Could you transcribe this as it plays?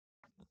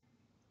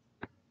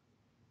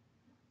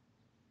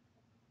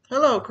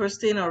Hello,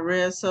 Christina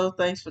Rizzo.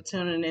 Thanks for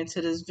tuning into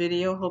this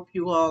video. Hope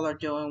you all are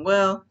doing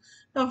well.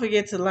 Don't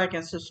forget to like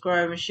and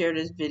subscribe and share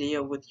this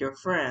video with your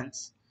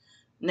friends.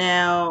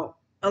 Now,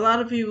 a lot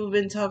of people have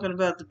been talking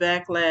about the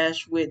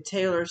backlash with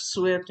Taylor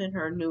Swift and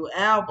her new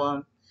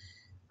album.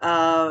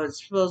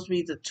 It's supposed to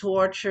be the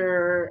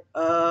torture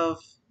of,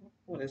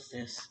 what is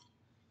this?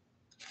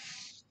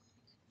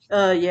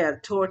 Yeah,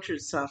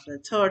 tortured something.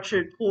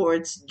 Tortured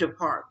Ports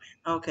Department.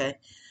 Okay.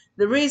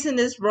 The reason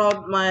this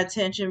brought my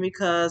attention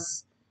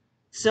because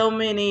so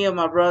many of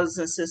my brothers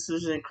and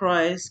sisters in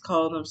Christ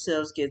call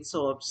themselves getting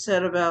so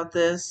upset about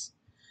this.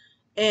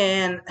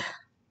 And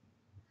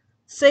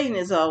Satan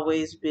is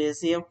always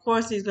busy. Of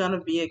course, he's going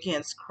to be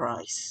against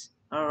Christ.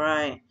 All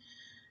right.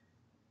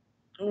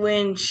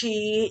 When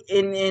she,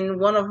 in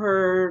one of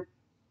her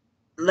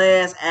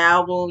last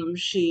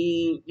albums,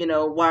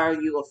 why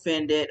are you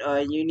offended?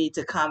 Or you need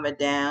to calm it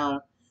down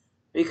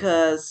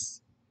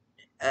because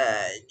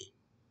uh,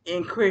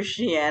 in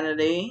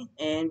Christianity,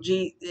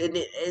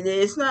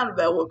 it's not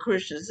about what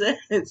Christians say,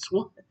 it's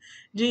what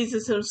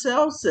Jesus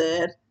himself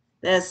said,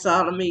 that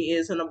sodomy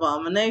is an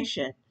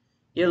abomination.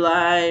 You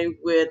lie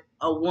with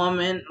a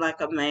woman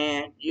like a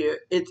man,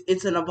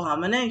 it's an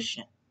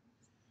abomination.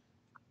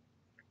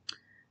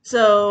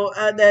 So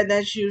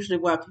that's usually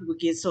why people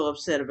get so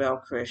upset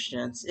about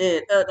Christians,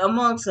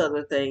 amongst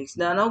other things.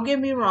 Now, don't get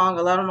me wrong,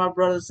 a lot of my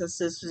brothers and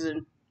sisters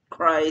in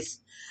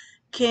Christ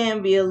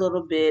can be a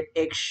little bit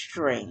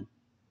extreme.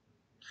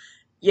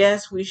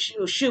 Yes,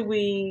 should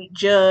we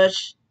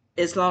judge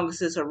as long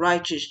as it's a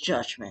righteous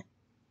judgment.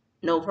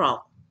 No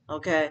problem.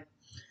 Okay?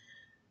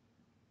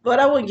 But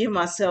I wouldn't get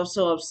myself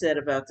so upset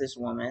about this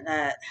woman.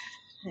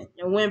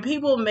 When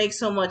people make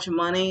so much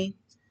money,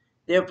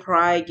 their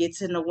pride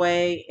gets in the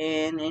way.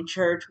 And in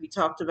church, we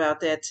talked about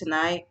that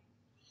tonight.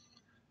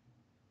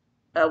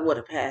 What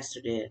a pastor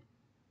did.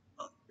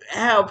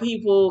 How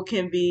people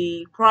can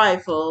be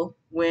prideful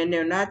when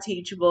they're not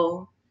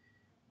teachable,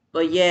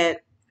 but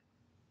yet,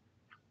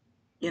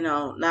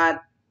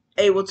 not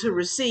able to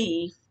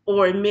receive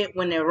or admit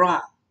when they're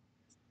wrong.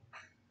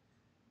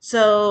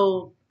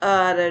 So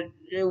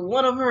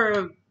one of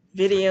her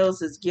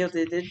videos is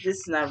guilty. This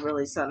is not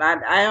really something.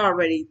 I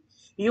already.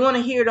 You want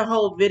to hear the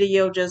whole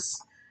video? Just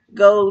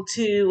go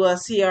to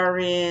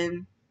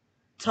CRN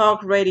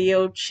Talk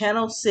Radio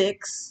Channel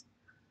 6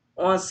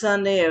 on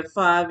Sunday at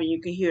 5, and you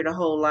can hear the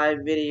whole live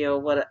video.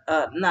 What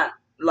not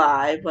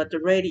live, but the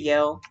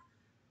radio.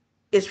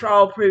 It's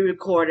all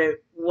pre-recorded.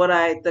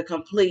 The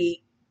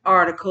complete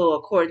article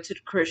according to the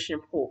Christian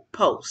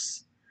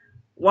Post.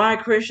 Why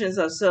Christians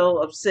are so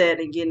upset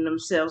and getting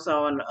themselves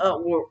all in the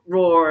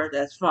uproar,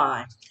 that's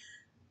fine.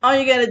 All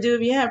you got to do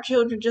if you have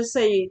children, just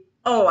say,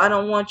 oh, I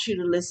don't want you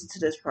to listen to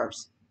this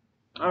person.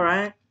 All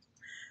right?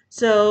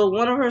 So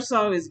one of her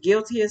songs is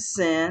Guilty as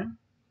Sin.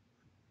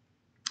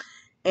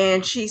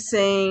 And she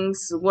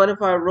sings, what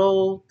if I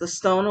roll the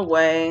stone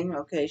away?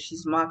 Okay,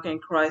 she's mocking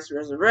Christ's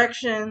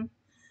resurrection.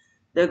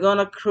 They're going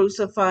to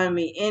crucify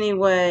me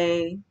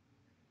anyway.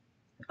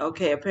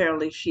 Okay,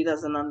 apparently she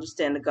doesn't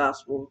understand the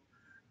gospel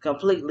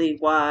completely,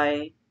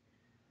 why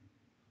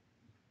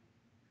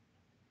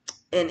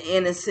an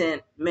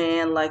innocent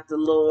man like the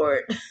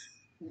Lord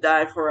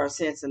died for our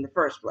sins in the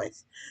first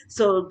place.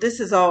 So this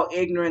is all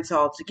ignorance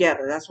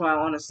altogether. That's why I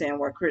don't understand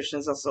why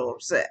Christians are so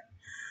upset.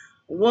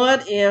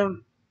 What if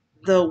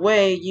the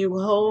way you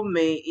hold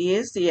me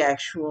is the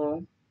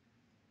actual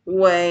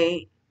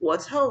way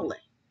what's holy?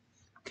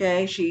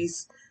 Okay,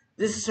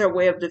 this is her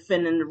way of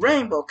defending the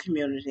rainbow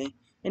community.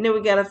 And then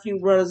we got a few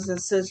brothers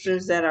and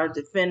sisters that are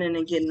defending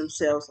and getting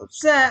themselves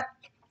upset,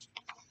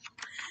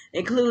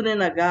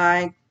 including a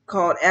guy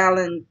called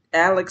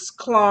Alex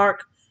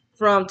Clark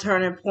from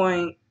Turning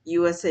Point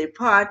USA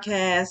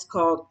podcast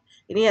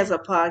and he has a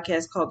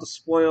podcast called the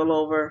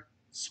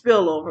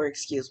Spillover,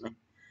 excuse me,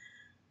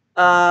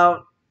 uh,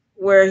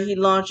 where he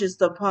launches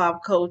the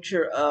pop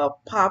culture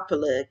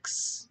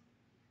apocalypse.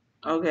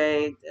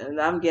 Okay, and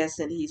I'm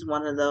guessing he's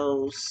one of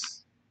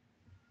those,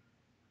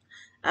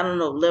 I don't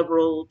know,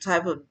 liberal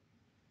type of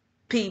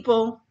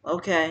people.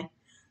 Okay,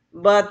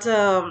 but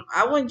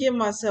I wouldn't get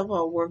myself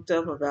all worked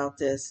up about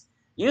this.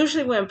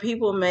 Usually when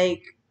people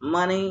make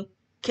money,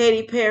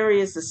 Katy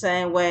Perry is the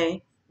same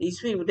way.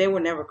 These people, they were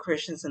never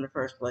Christians in the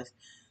first place.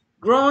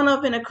 Growing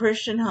up in a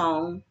Christian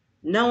home,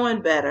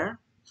 knowing better,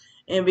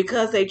 and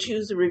because they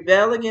choose to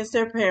rebel against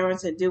their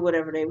parents and do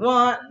whatever they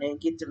want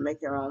and get to make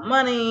their own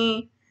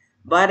money,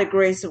 by the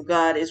grace of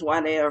God is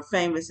why they are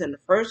famous in the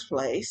first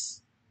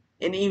place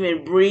and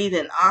even breathe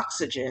in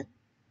oxygen,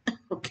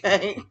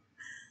 okay?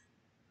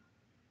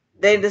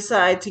 They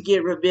decide to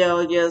get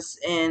rebellious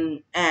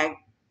and act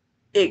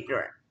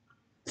ignorant.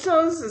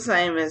 So it's the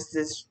same as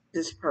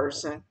this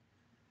person.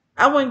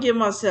 I wouldn't get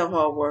myself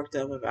all worked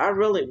up about it. I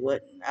really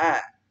wouldn't.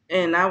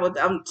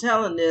 I'm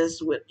telling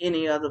this with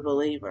any other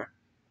believer.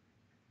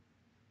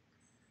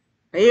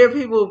 I hear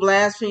people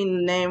blaspheme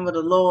the name of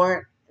the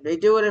Lord. They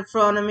do it in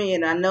front of me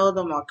and I know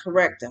them, I'll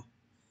correct them.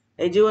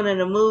 They do it in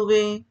a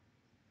movie,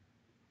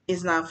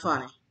 it's not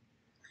funny.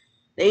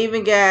 They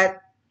even got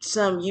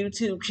some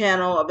YouTube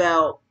channel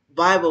about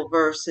Bible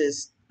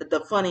verses, the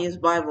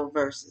funniest Bible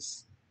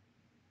verses.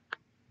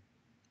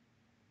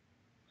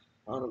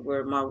 Oh,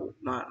 where my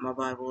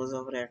Bible is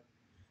over there.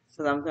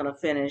 So I'm gonna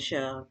finish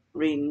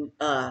reading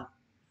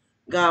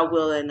God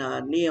willing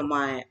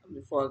Nehemiah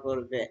before I go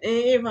to bed.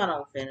 If I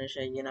don't finish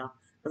it,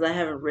 because I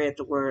haven't read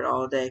the word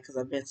all day because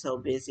I've been so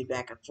busy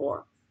back and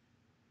forth.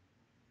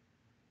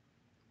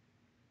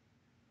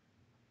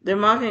 They're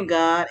mocking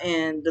God,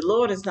 and the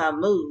Lord is not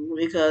moved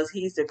because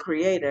He's the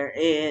Creator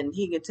and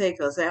He can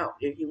take us out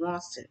if He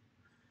wants to.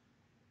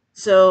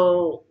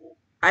 So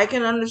I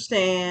can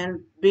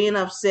understand being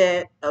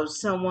upset of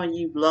someone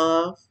you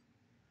love,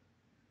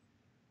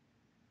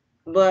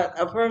 but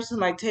a person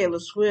like Taylor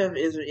Swift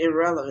is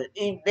irrelevant.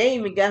 They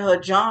even got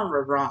her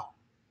genre wrong.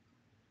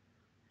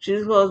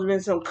 She's supposed to be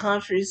some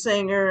country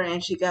singer,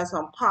 and she got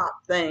some pop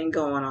thing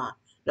going on.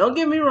 Don't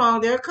get me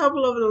wrong, there are a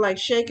couple of them like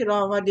Shake It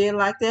Off. I did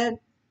like that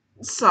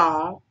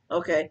song.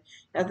 Okay.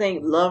 I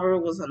think Lover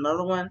was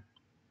another one.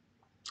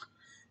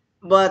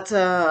 But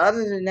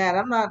other than that,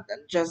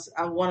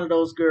 I'm one of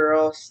those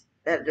girls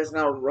that just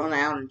gonna run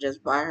out and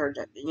just buy her.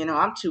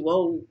 I'm too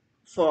old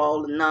for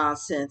all the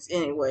nonsense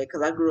anyway,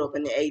 because I grew up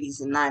in the 80s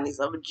and 90s.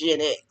 I'm a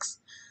Gen X.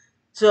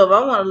 So if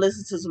I want to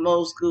listen to some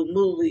old school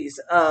movies,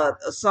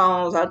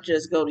 songs, I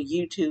just go to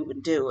YouTube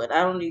and do it.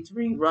 I don't need to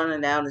be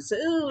running out and say,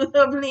 "Ooh,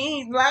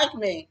 please like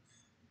me."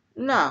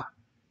 No.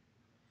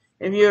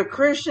 If you're a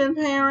Christian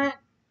parent,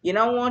 you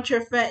don't want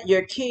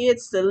your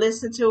kids to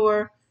listen to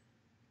her,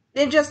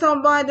 then just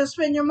don't buy it to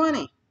spend your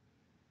money.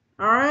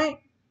 All right?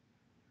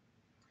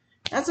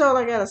 That's all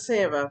I gotta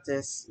say about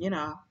this.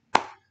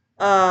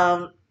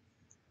 Um,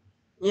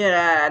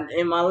 yeah.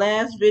 In my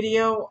last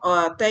video,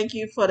 thank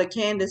you for the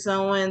Candace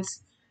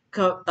Owens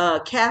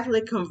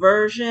Catholic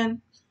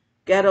conversion.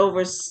 Got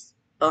over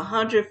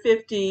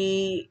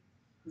 150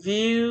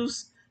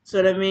 views,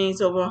 so that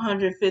means over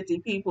 150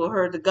 people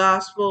heard the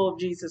gospel of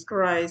Jesus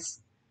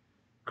Christ.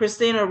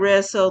 Christina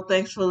Resso,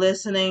 thanks for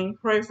listening.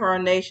 Pray for our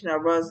nation, our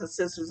brothers and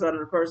sisters under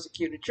the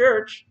persecuted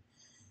church.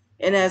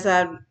 And as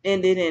I've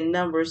ended in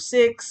number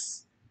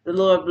 6, the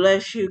Lord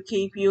bless you,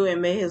 keep you,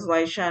 and may His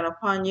light shine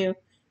upon you.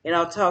 And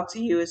I'll talk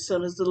to you as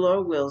soon as the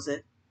Lord wills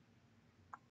it.